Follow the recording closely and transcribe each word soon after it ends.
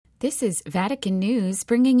This is Vatican News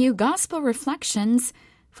bringing you Gospel Reflections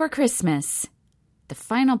for Christmas. The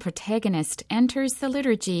final protagonist enters the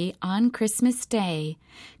liturgy on Christmas Day.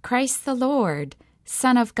 Christ the Lord,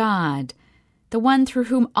 Son of God, the one through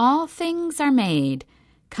whom all things are made,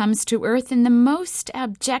 comes to earth in the most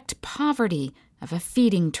abject poverty of a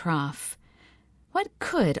feeding trough. What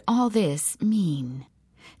could all this mean?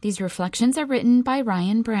 These reflections are written by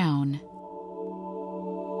Ryan Brown.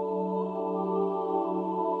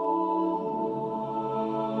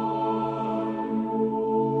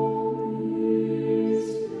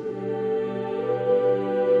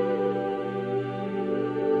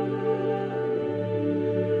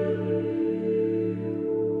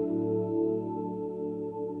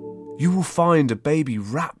 You will find a baby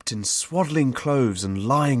wrapped in swaddling clothes and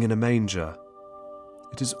lying in a manger.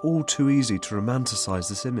 It is all too easy to romanticize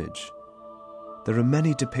this image. There are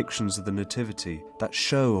many depictions of the Nativity that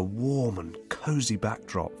show a warm and cozy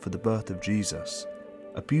backdrop for the birth of Jesus,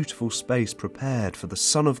 a beautiful space prepared for the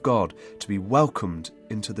Son of God to be welcomed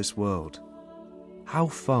into this world. How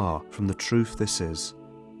far from the truth this is.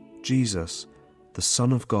 Jesus, the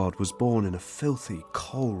Son of God, was born in a filthy,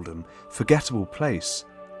 cold and forgettable place,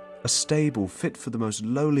 a stable fit for the most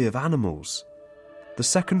lowly of animals. The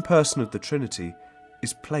second person of the Trinity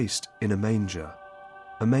is placed in a manger.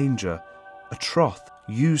 A manger, a trough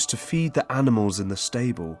used to feed the animals in the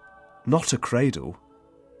stable, not a cradle.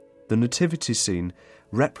 The nativity scene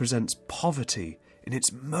represents poverty in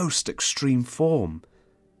its most extreme form,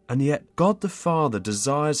 and yet God the Father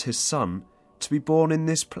desires his Son to be born in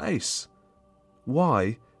this place.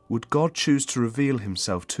 Why would God choose to reveal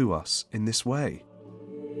himself to us in this way?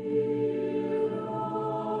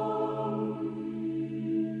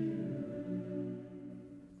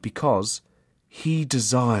 Because he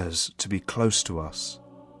desires to be close to us.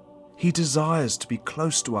 He desires to be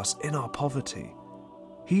close to us in our poverty.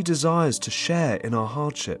 He desires to share in our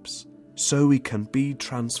hardships so we can be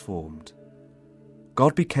transformed.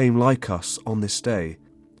 God became like us on this day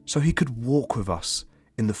so he could walk with us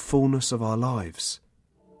in the fullness of our lives.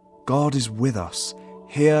 God is with us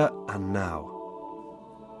here and now.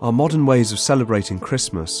 Our modern ways of celebrating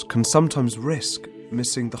Christmas can sometimes risk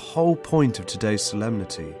missing the whole point of today's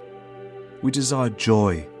solemnity. We desire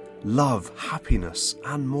joy, love, happiness,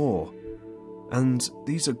 and more. And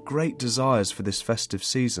these are great desires for this festive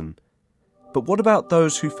season. But what about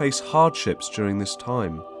those who face hardships during this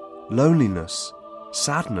time? Loneliness,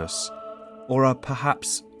 sadness, or are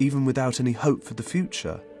perhaps even without any hope for the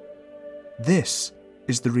future? This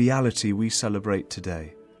is the reality we celebrate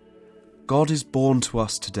today. God is born to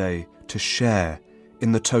us today to share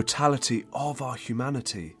in the totality of our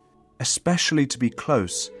humanity, especially to be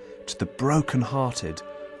close to the broken-hearted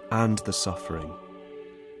and the suffering.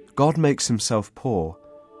 God makes himself poor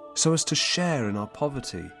so as to share in our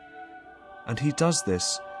poverty, and he does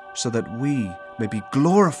this so that we may be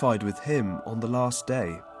glorified with him on the last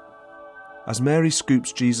day. As Mary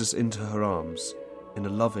scoops Jesus into her arms in a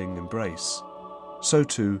loving embrace, so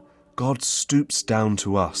too God stoops down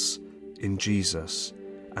to us in Jesus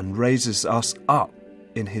and raises us up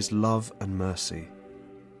in his love and mercy.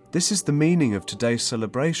 This is the meaning of today's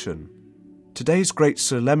celebration. Today's great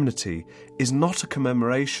solemnity is not a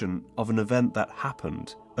commemoration of an event that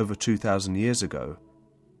happened over 2,000 years ago.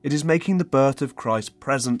 It is making the birth of Christ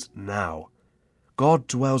present now. God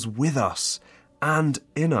dwells with us and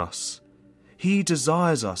in us. He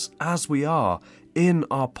desires us as we are in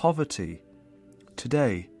our poverty.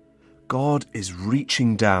 Today, God is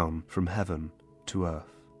reaching down from heaven to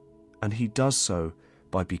earth, and he does so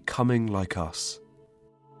by becoming like us.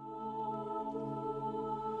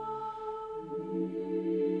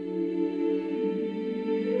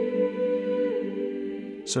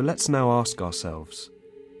 So let's now ask ourselves,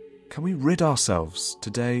 can we rid ourselves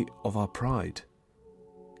today of our pride?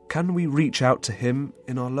 Can we reach out to him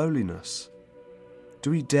in our lowliness?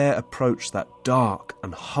 Do we dare approach that dark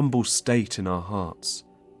and humble state in our hearts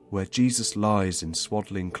where Jesus lies in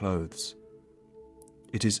swaddling clothes?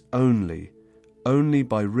 It is only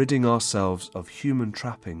by ridding ourselves of human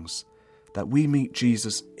trappings that we meet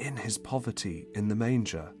Jesus in his poverty in the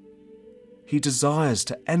manger. He desires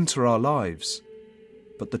to enter our lives,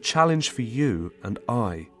 but the challenge for you and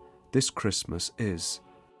I this Christmas is,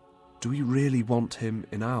 do we really want him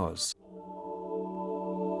in ours?